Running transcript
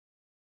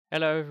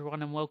Hello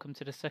everyone and welcome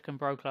to the second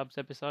Bro Clubs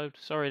episode.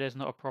 Sorry there's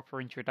not a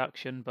proper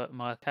introduction, but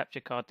my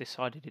capture card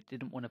decided it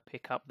didn't want to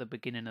pick up the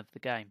beginning of the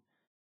game.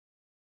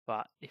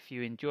 But if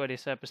you enjoy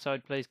this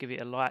episode, please give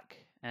it a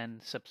like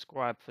and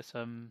subscribe for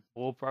some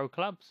more Bro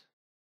Clubs.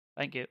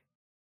 Thank you.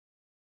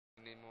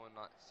 Need more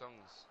night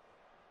songs.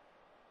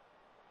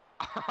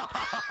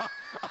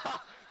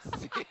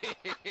 Sick.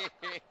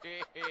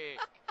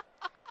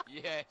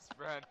 Yes,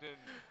 Brandon.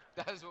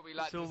 That's what we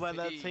like It's all to about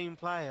that see. team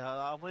player.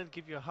 I want to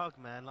give you a hug,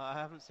 man. Like, I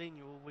haven't seen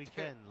you all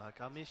weekend. Like,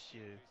 I miss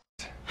you.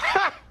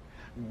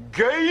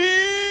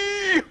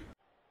 Gay!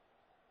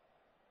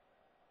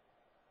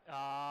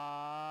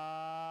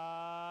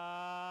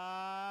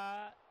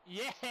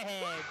 Yeah,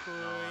 boy.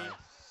 Nice.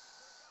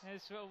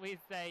 That's what we're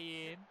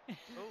saying.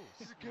 Oh,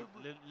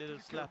 little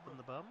slap on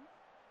the bum?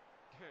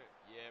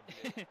 Yeah,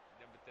 Blitz,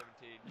 number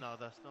 17. No,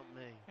 that's not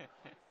me.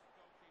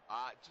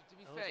 To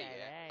be fair,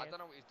 yeah, I don't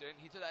know what he's doing.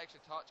 He took that extra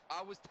touch.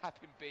 I was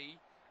tapping B,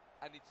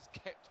 and he just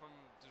kept on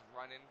just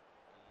running.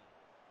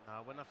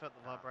 No, when I felt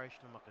the vibration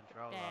on my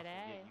controller, I thought,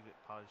 yeah, you hit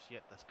post.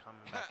 Yet that's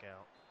coming back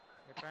out.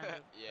 Hey,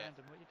 Brandon, Yeah.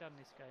 Brandon, what you done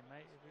this game,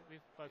 mate?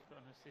 We've both got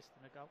an assist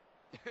and a goal.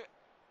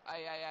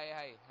 Hey. He ran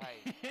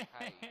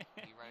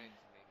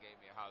into me and gave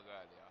me a hug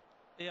earlier.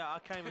 Yeah,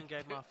 I came and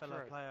gave my fellow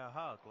True. player a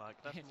hug. Like,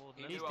 that's more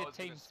He than He's knew the I was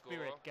team gonna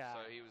spirit score, guy.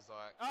 so he was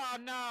like, Oh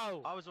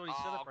no! I was already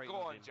 "Oh, celebrating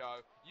go with on, him. Joe.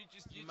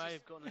 You may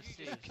have gotten an you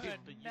assist, just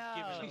but you've No.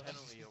 given a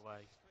penalty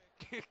away.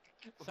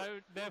 So,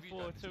 What have you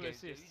therefore, done this 2 game, Joe?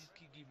 assists. You just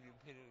keep giving him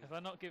penalties. Have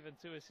I not given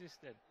 2 assists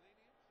then?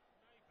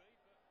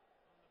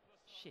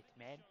 Shit,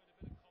 man.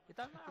 You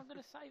don't know I'm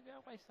going to save it.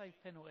 I always save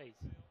penalties.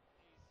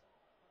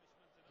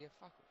 Yeah,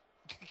 fuck off.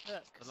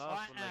 Look, The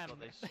last one I am.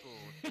 they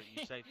scored, but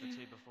you saved the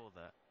two before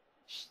that.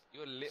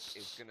 Your lip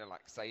is gonna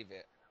like save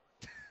it.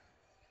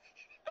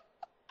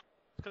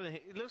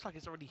 It looks like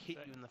it's already hit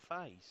you in the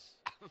face.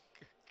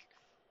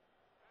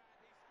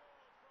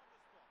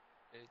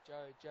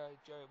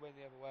 Joe, it went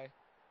the other way.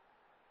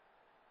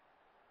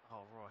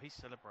 Oh, right, he's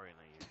celebrating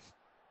at you.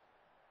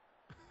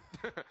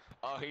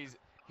 Oh, he's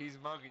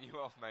mugging you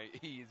off, mate.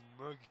 He is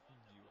mugging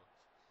you off.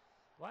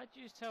 Why'd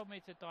you just tell me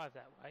to dive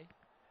that way?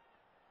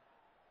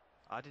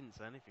 I didn't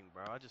say anything,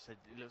 bro. I just said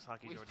it looks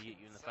like he's already hit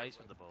you in the face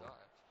with the ball.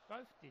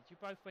 Both did. You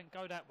both went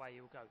go that way,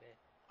 you'll go there.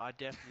 I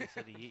definitely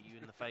said he hit you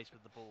in the face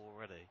with the ball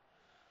already.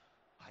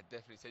 I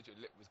definitely said your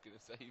lip was gonna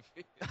save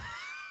it.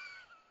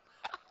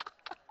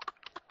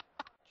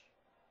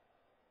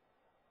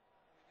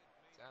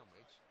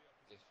 Sandwich?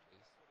 Yes,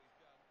 please.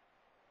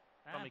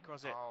 Tommy,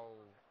 cross it. Oh,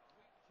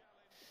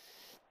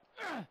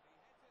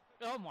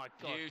 Oh my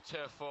god. Well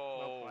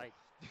beautiful. played.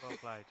 Well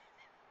played.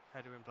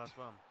 Header in +1.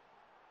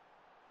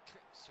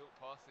 Short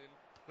passing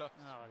plus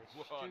Oh, this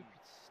one.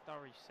 stupid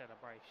Sturridge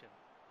celebration.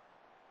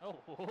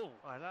 Oh,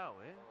 I allow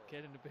it.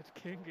 getting a bit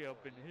kinky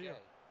up in here.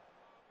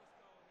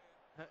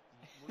 What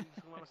are you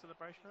talking about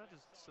celebration? I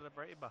just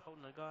celebrated by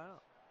holding a guy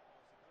out.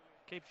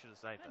 Keeper should have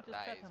saved Man that. just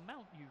That had is- to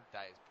mount you.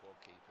 That is poor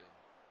keeping.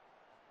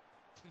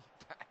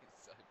 That is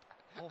so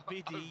bad.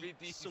 Obidi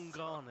Obidi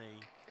Sungani.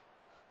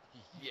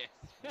 Yes,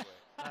 boy.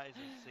 That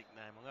is a sick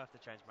name. I'm going to have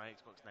to change my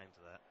Xbox name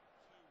to that.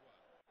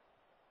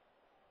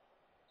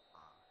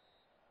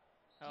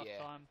 Half Yeah.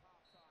 time.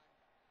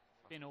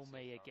 Been all Fucking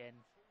me sick, again.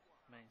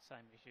 I mean,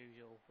 same as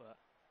usual, but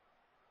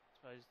I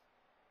suppose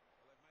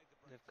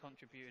they've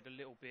contributed a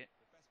little bit.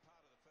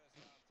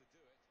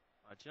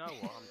 Do you know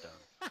what? I'm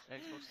done.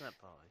 Xbox Snap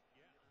Party.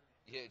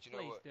 Yeah, do you know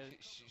Please what? do.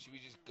 Should we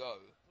just go?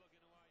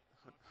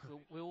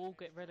 We'll all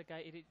get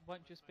relegated. It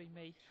won't just be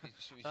me.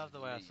 Should we I love just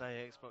the way I leave?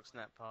 say Xbox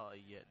Snap Party,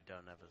 yet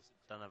don't ever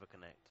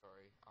connect.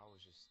 Sorry, I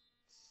was just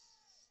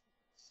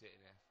sitting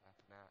there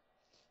flapping out.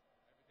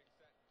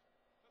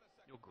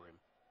 You're grim.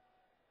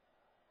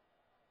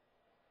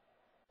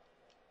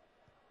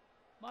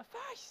 My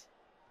face!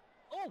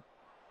 Oh!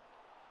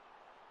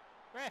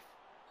 Ref!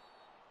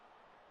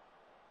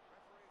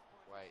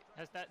 Wait,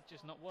 Has that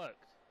just not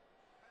worked?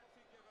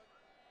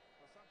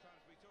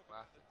 what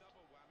happened?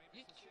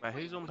 Wait,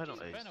 who's on what do you-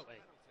 penalties? Penalty.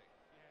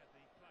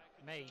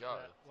 Me, Joe,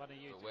 but one of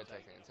you But two we're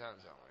take taking it. it in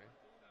turns, aren't we?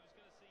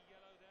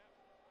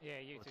 Yeah,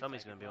 you Well, two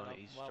Tommy's take going to be while on I- it.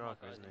 He's while my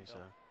striker, guy's isn't in he? goal.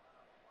 So.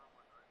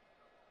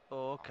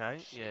 Oh, okay.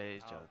 shit. Yeah, it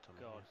is Oh, Joe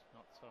Tommy. God, yeah.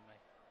 not Tommy.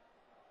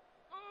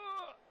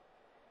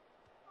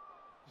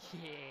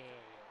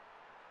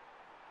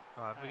 Yeah.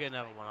 Alright, if we Alright, get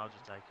another mate. one, I'll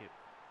just take it.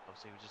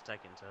 Obviously, we're just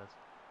taking turns.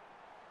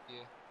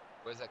 Yeah.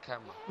 Where's that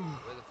camera?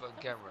 Where's the fucking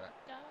camera at?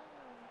 Go.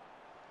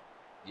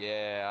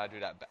 Yeah, I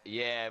do that.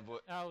 Yeah, but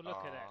Oh,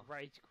 look at Aw. that.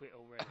 Rage quit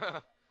already.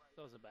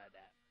 Thought about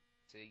that.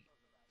 see,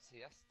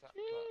 that's that. I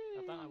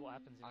don't know what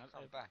happens in I a-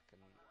 come back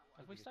and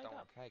have we people just stayed don't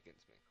want up? to play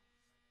against me.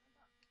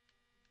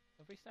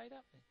 Have we stayed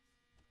up then?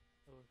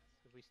 Or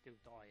are we still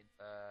dying?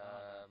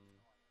 Um,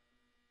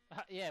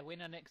 Yeah,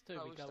 win our next two.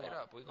 No, we we've go stayed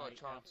up. up, we've got a mate,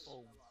 chance.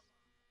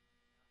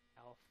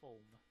 Our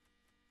form.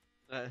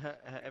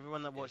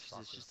 Everyone that Yeah, watches this,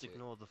 fucking just sick.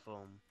 ignore the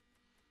form.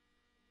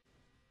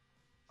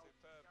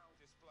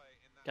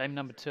 Game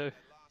number 2.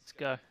 Let's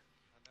go.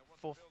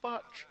 For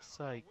fuck's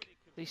sake.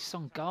 These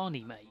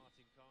Songani, mate.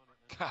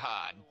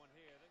 God.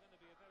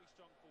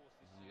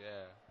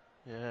 Yeah.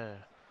 Yeah.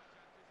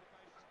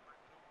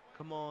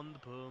 Come on, the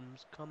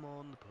Pums. Come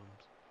on, the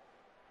Pums.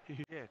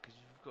 Yeah, because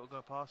you've got to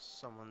go past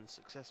someone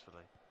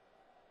successfully.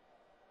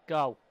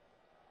 Goal.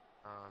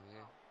 Yeah.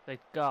 They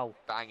goal.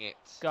 Bang it.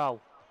 Goal.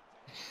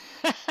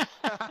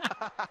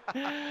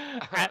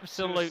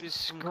 Absolute 2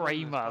 assists from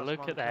screamer. corners,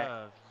 Look +1 at that.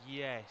 curve.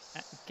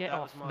 Yes. Get that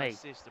off was my me.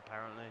 assist,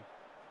 apparently.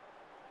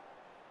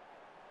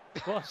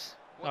 What?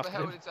 What the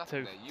hell Nothing. did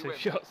happen there? Two You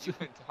shots.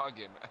 went to hug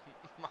him, and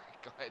my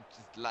guy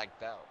just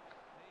lagged out.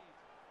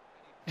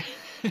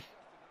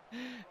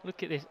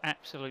 Look at this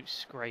absolute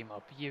screamer.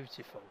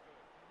 Beautiful.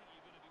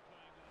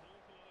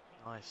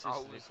 Nice. I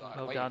was like,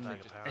 Well waiting done, for him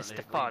to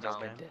Estefano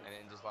rebound Mendes. and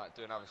then just like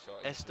do another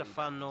shot.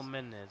 Estefano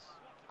Mendes.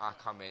 I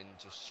come in,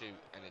 just shoot,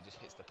 and it just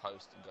hits the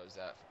post and goes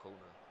out for corner.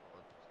 Or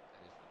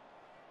anything.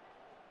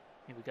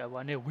 Here we go,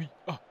 1-0. We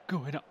are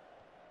going up.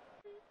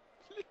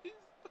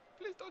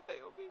 Please don't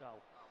hate on me.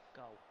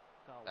 Goal.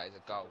 That is a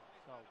goal.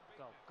 Go.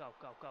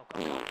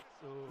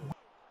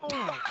 Oh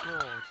my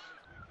god.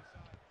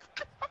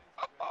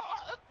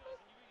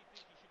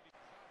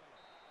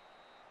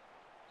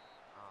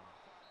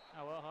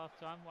 Oh well, half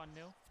time,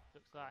 1-0.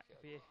 Looks like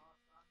we're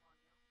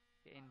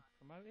getting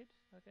promoted,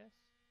 I guess.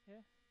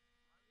 Yeah.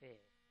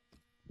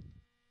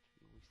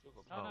 We still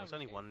got Oh, no, it's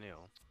only we-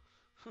 1-0.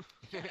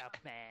 Shut up,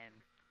 man.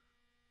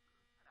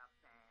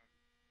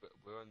 But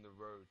we're on the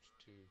road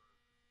to.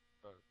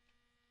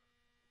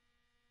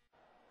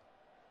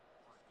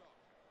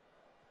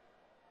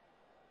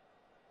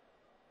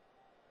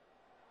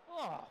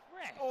 Oh,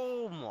 ref.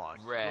 Oh my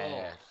Red.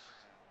 god.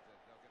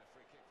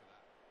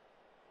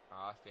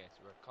 I think it's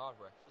a red card,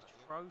 ref.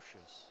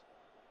 Atrocious.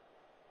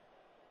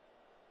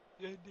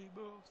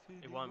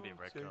 It won't be a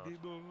red card.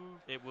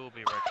 It will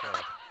be a red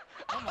card.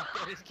 Oh my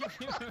god, it's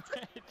giving him a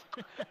red.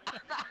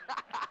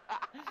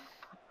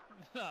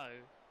 No.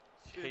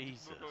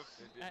 Jesus.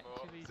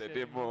 Actually, Say said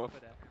bit more. for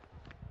that.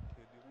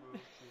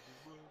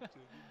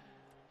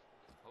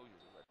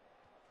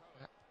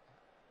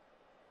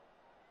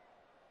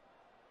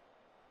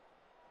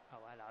 Oh,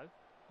 hello.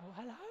 Oh,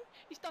 hello.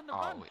 He's done the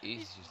run. Oh,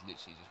 he's just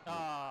literally just.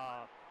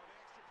 Ah.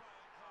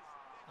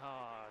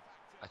 Ah.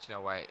 Actually,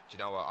 no, wait. Do you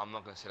know what? I'm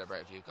not going to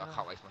celebrate with you. I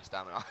can't waste my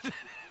stamina.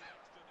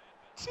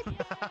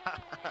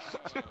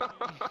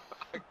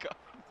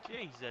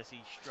 Jesus,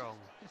 he's strong.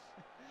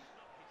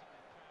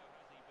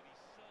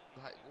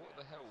 Like, what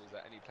the hell was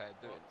that any player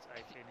doing? What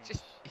a finish.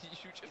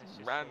 You just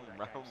Let's ran call that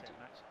round game him. set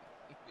match.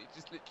 He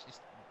just literally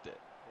stood there.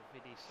 The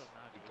video saw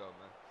now. Good goal,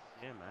 man.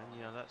 Yeah, man,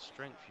 you know, that's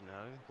strength, you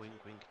know. Wink,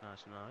 wink,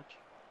 nudge, nudge.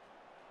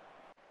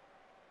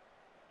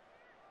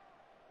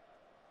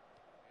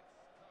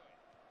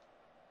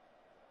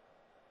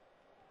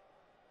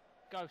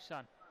 Go,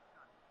 son.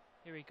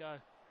 Here we go.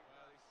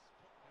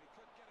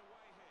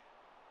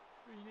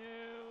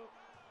 3-0.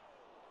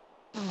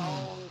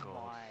 Oh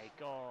my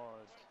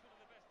god.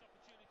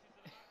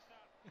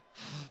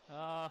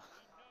 Oh,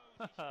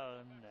 oh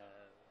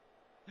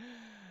no.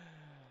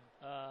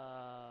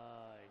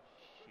 Oh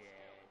shit.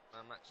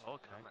 Man, match.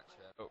 Okay. Man, match.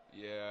 Oh,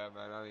 yeah,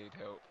 man, I need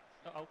help.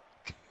 Uh-oh.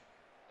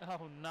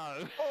 Oh no.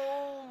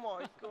 Oh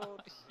my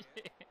god.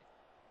 Shit.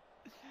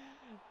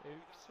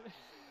 Oops.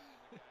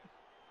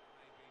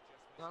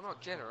 No, I'm not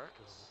generous.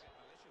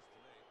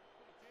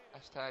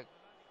 Hashtag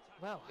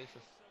Well,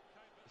 FIFA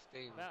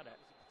 15 about it.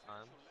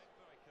 times.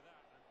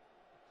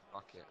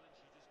 Fuck it.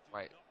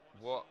 Wait,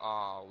 what?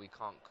 Ah, we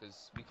can't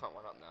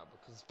run up now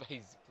because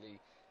basically.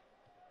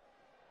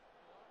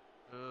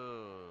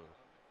 Ugh.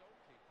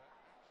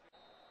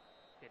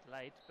 Bit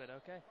late, but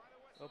okay.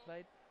 Well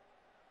played.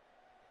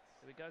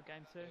 Here we go,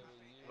 game 2.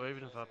 Well,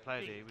 even if I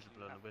played it, he Bing. would have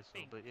blown the whistle.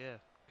 Bing. But yeah,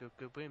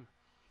 good win.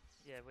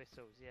 Yeah,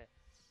 whistles, yeah.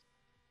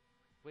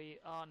 We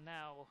are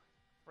now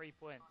 3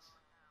 points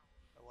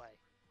away.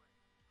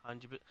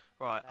 100%,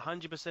 right,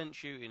 100%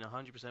 shooting,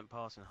 100%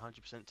 passing,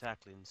 100%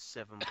 tackling,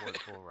 7.4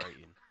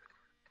 rating.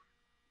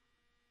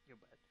 You're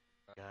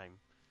bad. Game.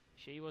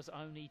 She was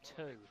only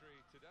 2.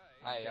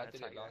 Hey, I That's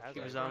did it how- last that's She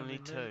year. was Roman only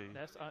nu- 2.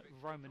 That's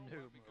Roman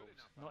numerals.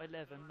 Not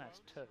 11, that's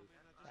 2.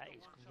 That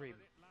is grim.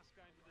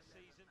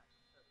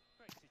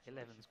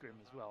 11's grim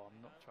as well.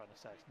 I'm not trying to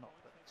say it's not,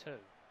 but 2.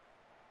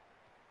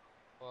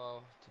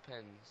 Well,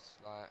 depends.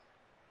 Like,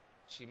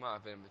 she might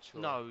have been mature.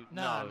 No,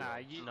 No, no,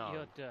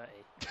 you're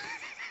dirty.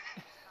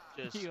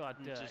 Just, you are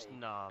just dirty.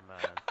 nah,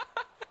 man.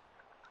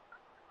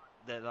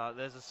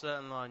 There's a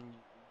certain line,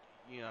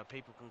 you know,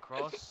 people can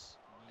cross.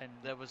 And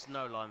There was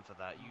no line for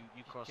that.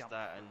 You crossed jumped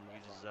that, for and that you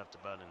line. deserve to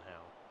burn in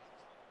hell.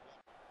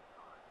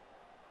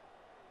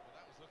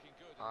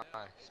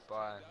 I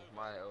spy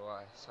my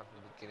OI,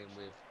 something beginning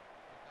with.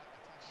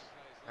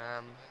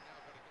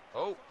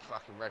 Oh,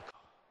 fucking red card.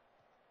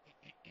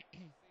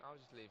 I'll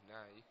just leave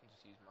now. You can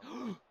just use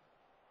my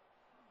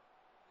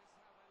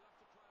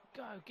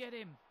Go, get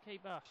him,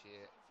 keeper.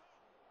 shit.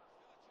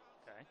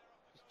 Okay,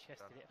 just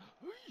chested it.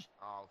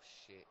 Oh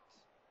shit.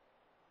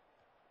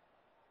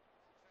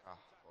 Ah,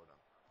 hold on.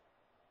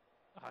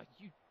 Oh,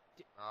 you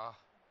Ah,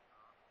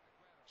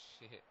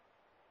 shit.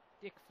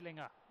 dick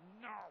flinger.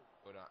 No,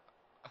 Hold on.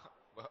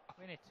 Well,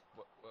 win it.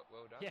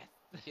 well done. Yes.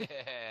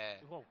 Yeah.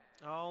 Whoa.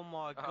 Oh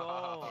my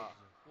god!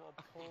 What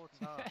a poor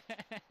touch.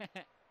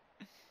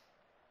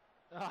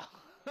 Oh,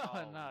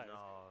 Oh no.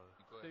 no.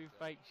 You got Two him, Jack.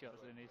 fake You shots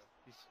got him, and he's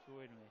Jack.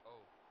 destroyed me.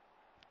 Oh.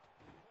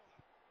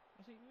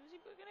 What's he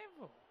booking in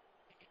for?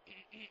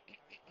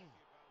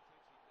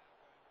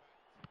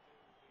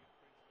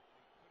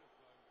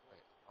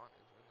 Wait,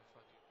 advantage? When the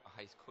fuck? Oh,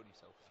 he's called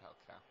himself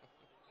Falcao.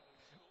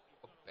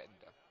 Or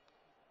Bender.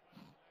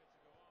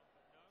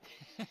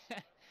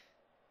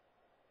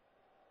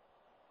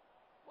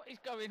 What is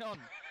going on?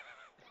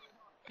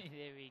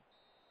 There we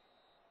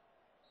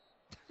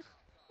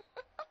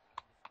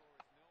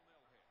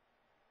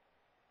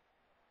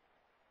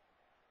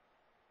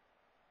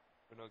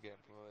We're not getting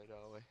promoted,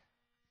 are we?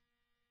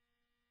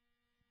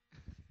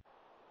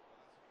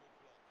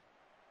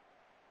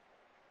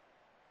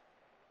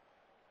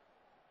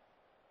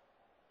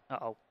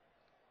 Uh-oh.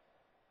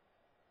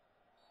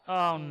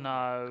 Oh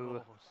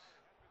no.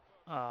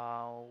 God.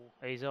 Oh,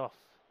 he's off.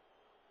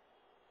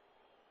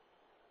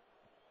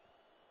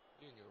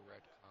 You and your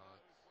red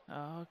cards.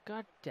 Oh,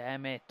 god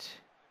damn it.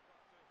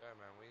 Go,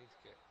 man, we need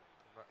to get.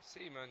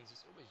 Siemens,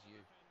 it's always you.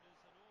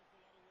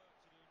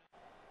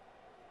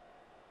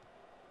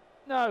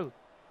 No.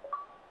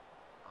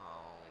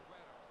 Oh.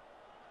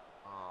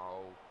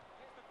 Oh.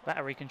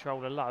 Battery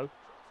controller low.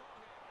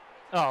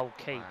 Oh,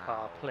 keeper,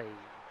 Wow. please.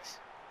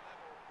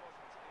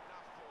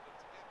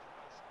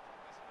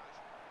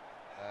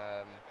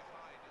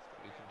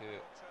 We can do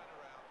it.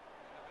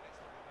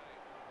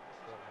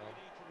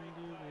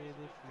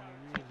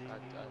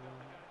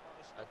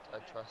 I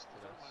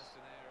trusted us.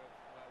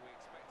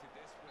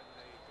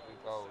 3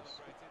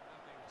 goals.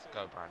 Let's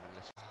go, Brandon.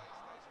 Let's go.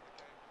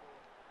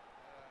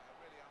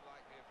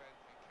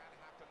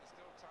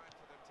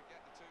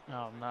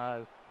 Oh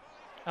no.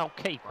 Oh,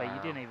 keeper,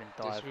 you didn't even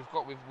dive. We've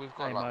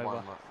got Game like over.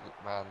 one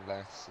man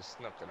less. It's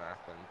not gonna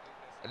happen.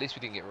 At least we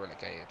didn't get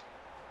relegated.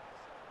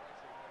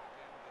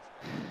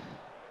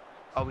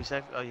 Are we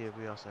safe? Oh yeah,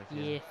 we are safe.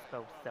 Yeah. Yes,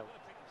 so.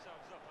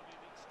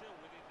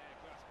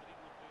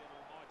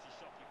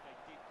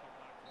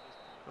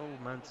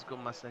 Oh, man's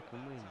got my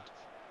second wind.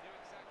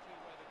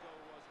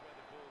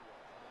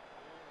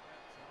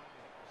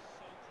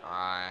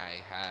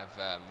 I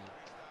have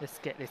Let's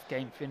get this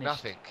game finished.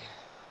 nothing.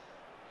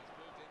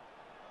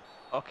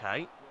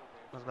 Okay.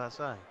 I was about to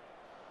say.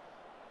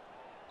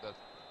 Good.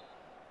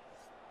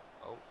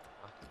 Oh,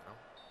 fucking hell.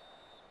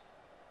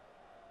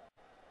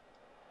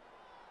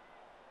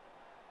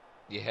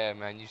 Yeah,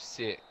 man, you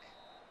sick.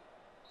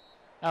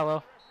 Oh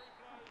well.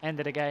 End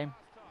of the game.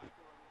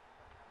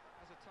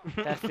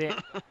 That's it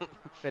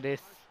for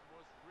this.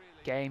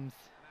 Games.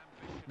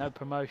 No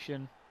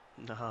promotion.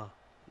 No,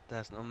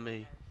 that's not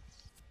me.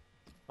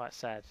 Quite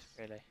sad,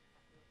 really.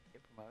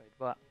 Get promoted.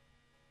 But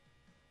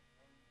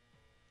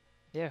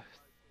yeah,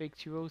 speak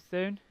to you all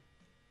soon.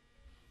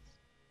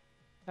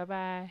 Bye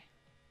bye.